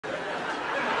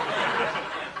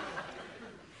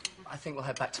think we'll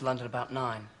head back to London about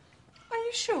 9. Are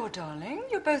you sure, darling?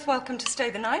 You're both welcome to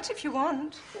stay the night if you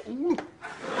want.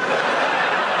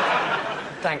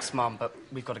 Thanks, Mum, but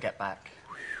we've got to get back.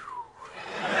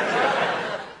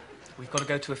 We've got to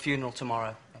go to a funeral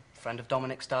tomorrow. A friend of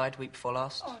Dominic's died week before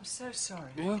last. Oh, I'm so sorry.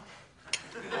 Yeah.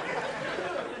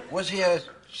 Was he a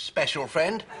special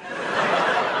friend?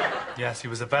 Yes, he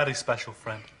was a very special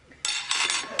friend.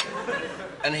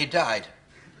 And he died?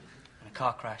 In a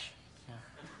car crash. Yeah.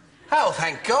 Oh,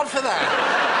 thank God for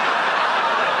that.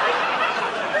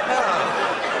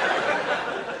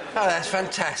 Oh, that's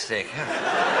fantastic.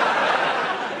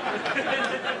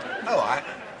 Oh,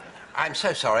 I'm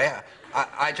so sorry.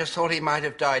 I just thought he might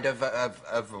have died of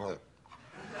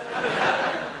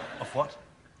what?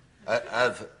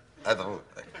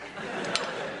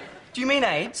 Do you mean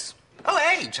AIDS? Oh,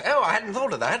 AIDS. Oh, I hadn't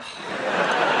thought of that.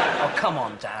 Oh, come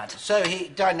on, Dad. So he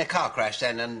died in a car crash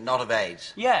then and not of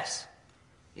AIDS? Yes.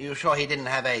 You sure he didn't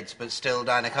have AIDS but still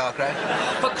died in a car crash?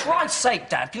 For Christ's sake,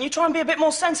 Dad, can you try and be a bit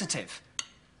more sensitive?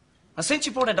 Now, since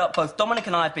you brought it up, both Dominic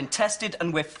and I have been tested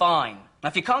and we're fine. Now,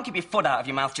 if you can't keep your foot out of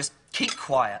your mouth, just keep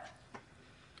quiet.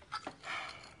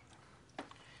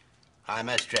 I'm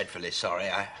most dreadfully sorry.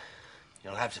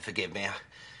 You'll have to forgive me.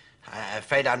 I'm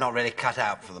afraid I'm not really cut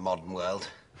out for the modern world.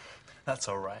 That's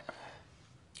all right.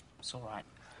 It's all right.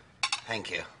 Thank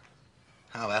you.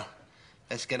 Oh, well.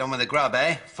 Let's get on with the grub,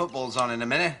 eh? Football's on in a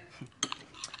minute.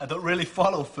 I don't really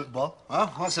follow football. Well,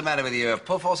 what's the matter with you? A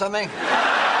puff or something?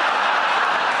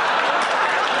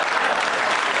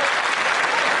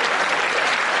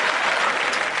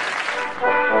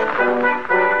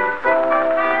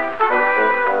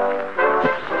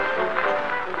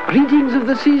 Greetings of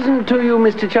the season to you,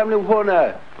 Mr.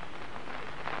 Chumley-Warner.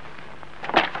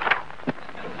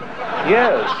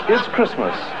 Yes, it's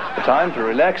Christmas. A time for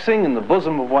relaxing in the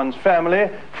bosom of one's family,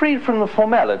 freed from the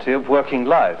formality of working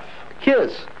life.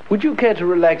 Yes. Would you care to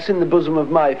relax in the bosom of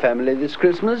my family this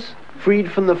Christmas,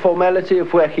 freed from the formality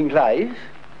of working life?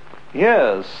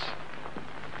 Yes.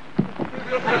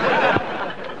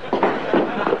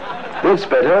 That's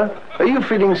better. Are you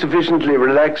feeling sufficiently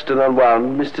relaxed and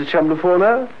unwound, Mr.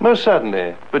 Chumley-Warner? Most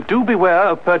certainly. But do beware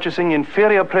of purchasing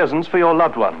inferior presents for your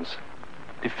loved ones.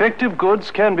 Defective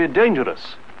goods can be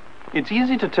dangerous. It's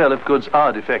easy to tell if goods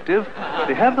are defective.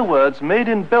 They have the words "Made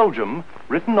in Belgium"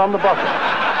 written on the bottom.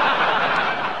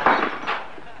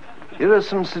 Here are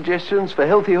some suggestions for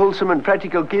healthy, wholesome and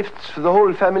practical gifts for the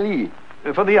whole family.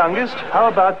 For the youngest, how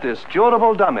about this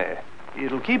durable dummy?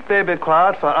 It'll keep baby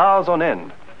quiet for hours on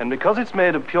end. And because it's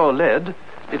made of pure lead,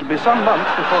 it'll be some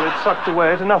months before it's sucked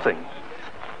away to nothing.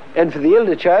 And for the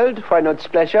elder child, why not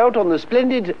splash out on the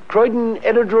splendid Croydon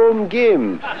Aerodrome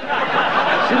game?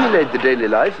 Simulate the daily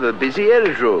life of a busy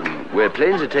aerodrome, where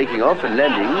planes are taking off and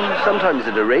landing, sometimes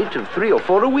at a rate of 3 or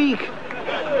 4 a week.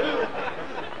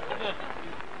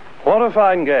 What a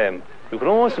fine game. You can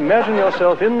almost imagine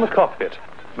yourself in the cockpit.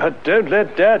 But don't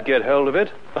let Dad get hold of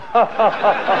it.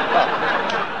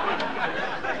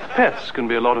 Pets can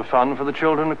be a lot of fun for the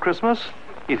children at Christmas.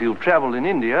 If you've travelled in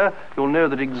India, you'll know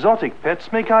that exotic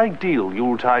pets make ideal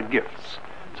Yuletide gifts,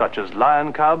 such as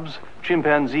lion cubs,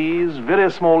 chimpanzees, very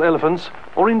small elephants,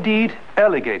 or indeed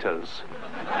alligators.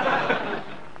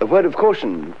 A word of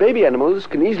caution, baby animals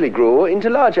can easily grow into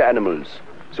larger animals.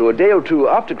 So a day or two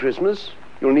after Christmas,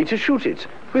 you'll need to shoot it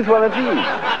with one of these.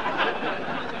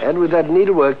 And with that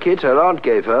needlework kit her aunt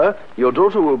gave her, your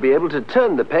daughter will be able to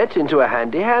turn the pet into a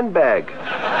handy handbag.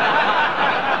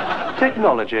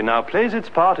 Technology now plays its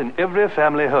part in every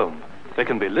family home. There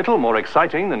can be little more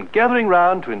exciting than gathering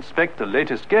round to inspect the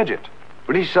latest gadget.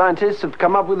 British scientists have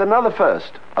come up with another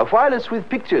first, a wireless with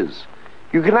pictures.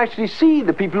 You can actually see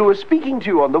the people who are speaking to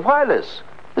you on the wireless,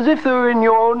 as if they were in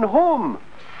your own home.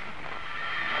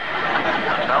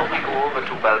 Now we go over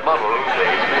to Balmoral,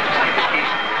 where His Majesty the King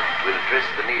will address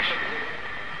the nation.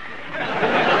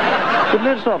 But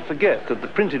let's not forget that the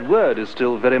printed word is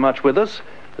still very much with us.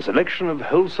 A selection of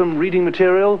wholesome reading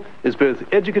material is both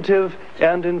educative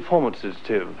and informative.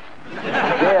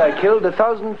 Today I Killed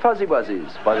 1,000 Fuzzy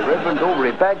Wuzzies by the Reverend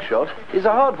Aubrey Bagshot is a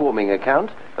heartwarming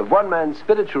account of one man's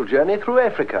spiritual journey through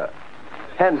Africa.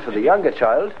 And for the younger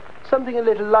child, something a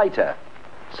little lighter.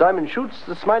 Simon Shoots'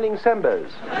 The Smiling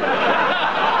Sambos.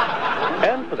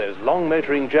 And for those long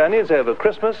motoring journeys over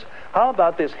Christmas, how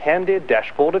about this handy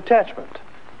dashboard attachment?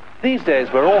 These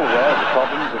days we're all aware of the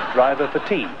problems of driver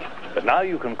fatigue, but now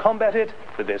you can combat it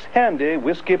with this handy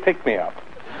whiskey pick-me-up.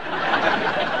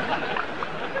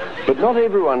 But not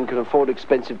everyone can afford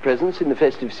expensive presents in the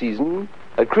festive season.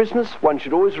 At Christmas, one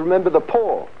should always remember the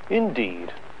poor.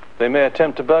 Indeed. They may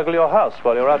attempt to burgle your house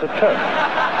while you're out at church.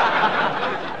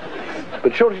 But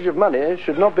But shortage of money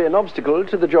should not be an obstacle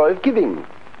to the joy of giving.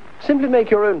 Simply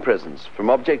make your own presents from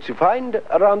objects you find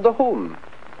around the home.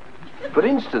 For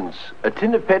instance, a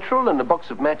tin of petrol and a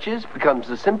box of matches becomes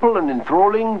the simple and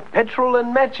enthralling petrol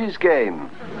and matches game.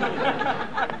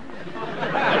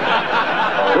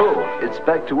 So, it's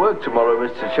back to work tomorrow,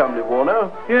 Mr. Chumley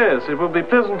Warner. Yes, it will be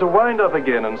pleasant to wind up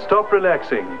again and stop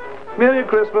relaxing. Merry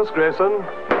Christmas, Grayson.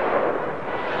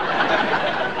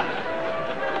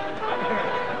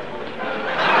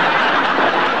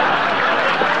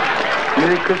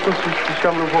 Merry Christmas, Mr.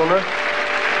 Chumley Warner.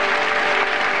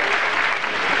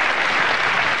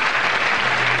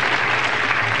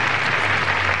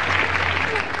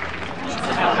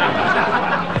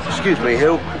 Excuse me,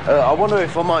 Hill. I wonder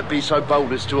if I might be so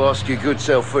bold as to ask your good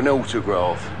self for an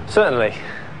autograph. Certainly.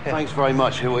 Thanks very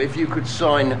much, Hill. If you could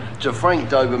sign to Frank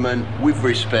Doberman with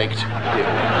respect, Hill.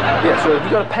 Yeah, so have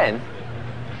you got a pen?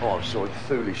 Oh, I'm sorry,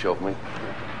 foolish of me.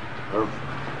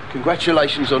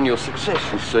 Congratulations on your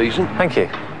success this season. Thank you.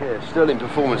 Yeah, sterling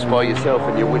performance by yourself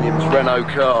and your Williams Renault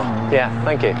car. Yeah,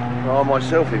 thank you. I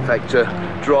myself, in fact,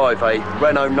 drive a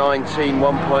Renault 19 1.4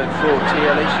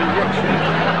 TLS injection.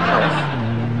 Yes.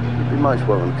 You'd be most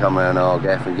welcome to come round our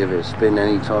gaff and give it a spin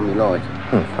any time you like.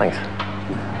 Thanks.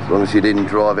 As long as you didn't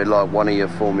drive it like one of your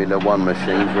Formula One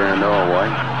machines round our way.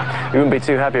 You wouldn't be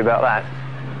too happy about that.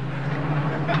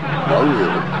 Oh, really?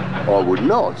 I would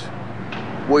not.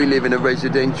 We live in a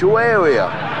residential area,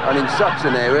 and in such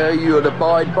an area you'll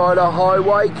abide by the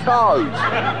highway code.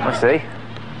 I see.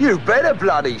 You better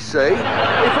bloody see. If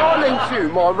I lent you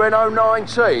my Renault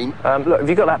 19... Look, have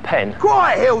you got that pen?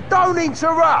 Quiet, Hill, don't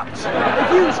interrupt.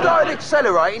 If you started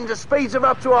accelerating to speeds of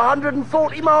up to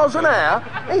 140 miles an hour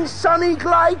in sunny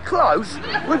Glade Close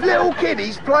with little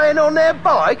kiddies playing on their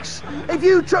bikes, if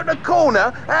you took the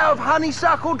corner out of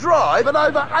Honeysuckle Drive at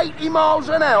over 80 miles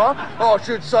an hour, I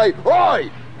should say,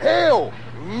 "Oi, Hill,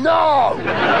 no! This is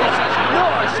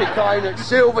not a chicane at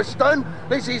Silverstone.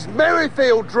 This is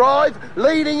Merrifield Drive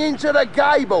leading into the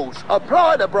Gables.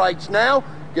 Apply the brakes now.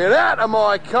 Get out of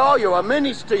my car. You're a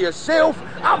menace to yourself,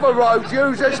 other road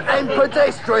users and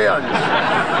pedestrians."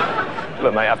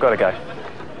 Look, mate, I've got to go.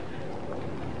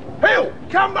 Hill,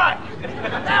 come back!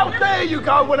 How dare you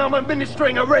go when I'm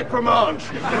administering a reprimand?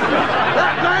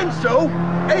 That Mansell,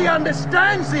 he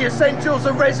understands the essentials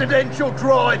of residential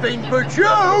driving, but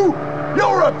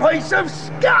you're a piece of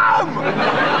scum!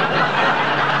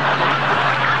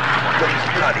 These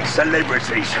bloody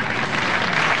celebrities.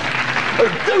 Who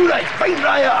do they think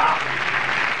they are?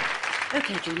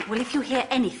 OK, June. Well, if you hear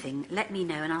anything, let me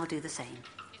know and I'll do the same.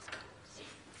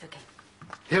 OK.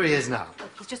 Here he is now. Oh,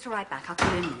 he's just arrived back. I'll call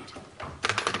you in a minute.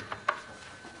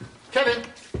 Kevin!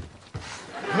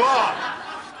 What?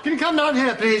 Can you come down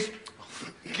here, please?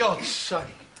 For God's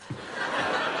sake.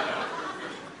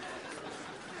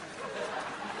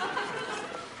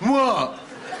 What?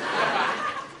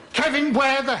 Kevin,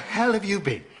 where the hell have you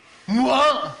been?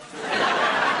 What?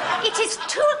 It is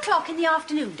 2 o'clock in the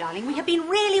afternoon, darling. We have been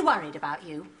really worried about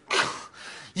you.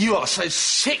 You are so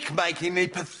sick making me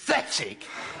pathetic.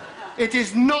 It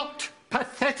is not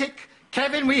pathetic.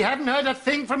 Kevin, we haven't heard a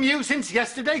thing from you since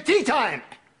yesterday tea time.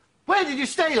 Where did you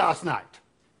stay last night?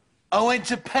 I went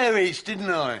to Perry's, didn't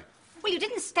I? Well, you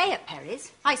didn't stay at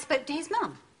Perry's. I spoke to his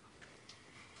mum.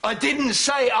 I didn't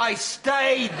say I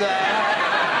stayed there.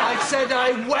 I said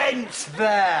I went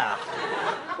there.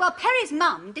 Well, Perry's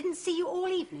mum didn't see you all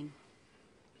evening.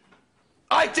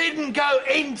 I didn't go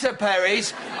into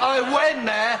Perry's. I went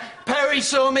there. Perry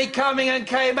saw me coming and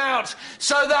came out.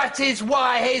 So that is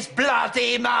why his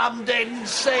bloody mum didn't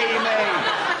see me.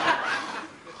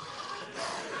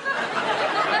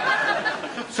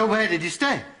 So where did you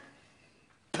stay?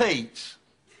 Pete's.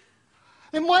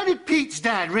 Then why did Pete's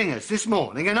dad ring us this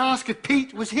morning and ask if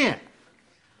Pete was here?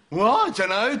 Well, I don't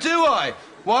know, do I?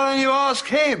 Why don't you ask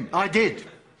him? I did.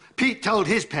 Pete told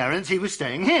his parents he was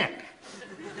staying here.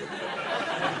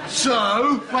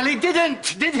 So? Well, he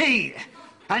didn't, did he?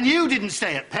 And you didn't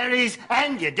stay at Perry's,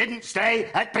 and you didn't stay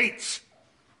at Pete's.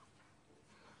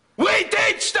 We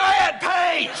did stay at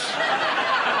Pete's!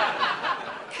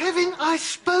 Kevin, I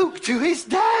spoke to his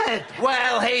dad.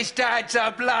 Well, his dad's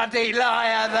a bloody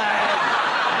liar then.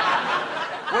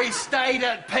 We stayed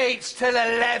at Pete's till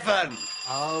 11.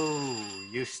 Oh,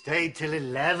 you stayed till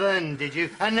 11, did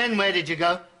you? And then where did you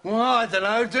go? Well, I don't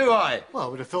know, do I? Well, I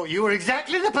would have thought you were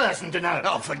exactly the person to know.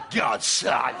 Oh, for God's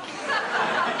sake.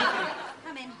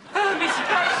 Come in. Hello, Mr.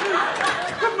 Paxson.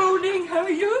 Good morning. How are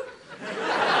you?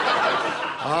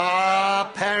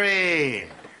 Ah, Perry.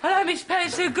 Hello, Miss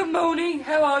Paxson. Good morning.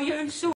 How are you?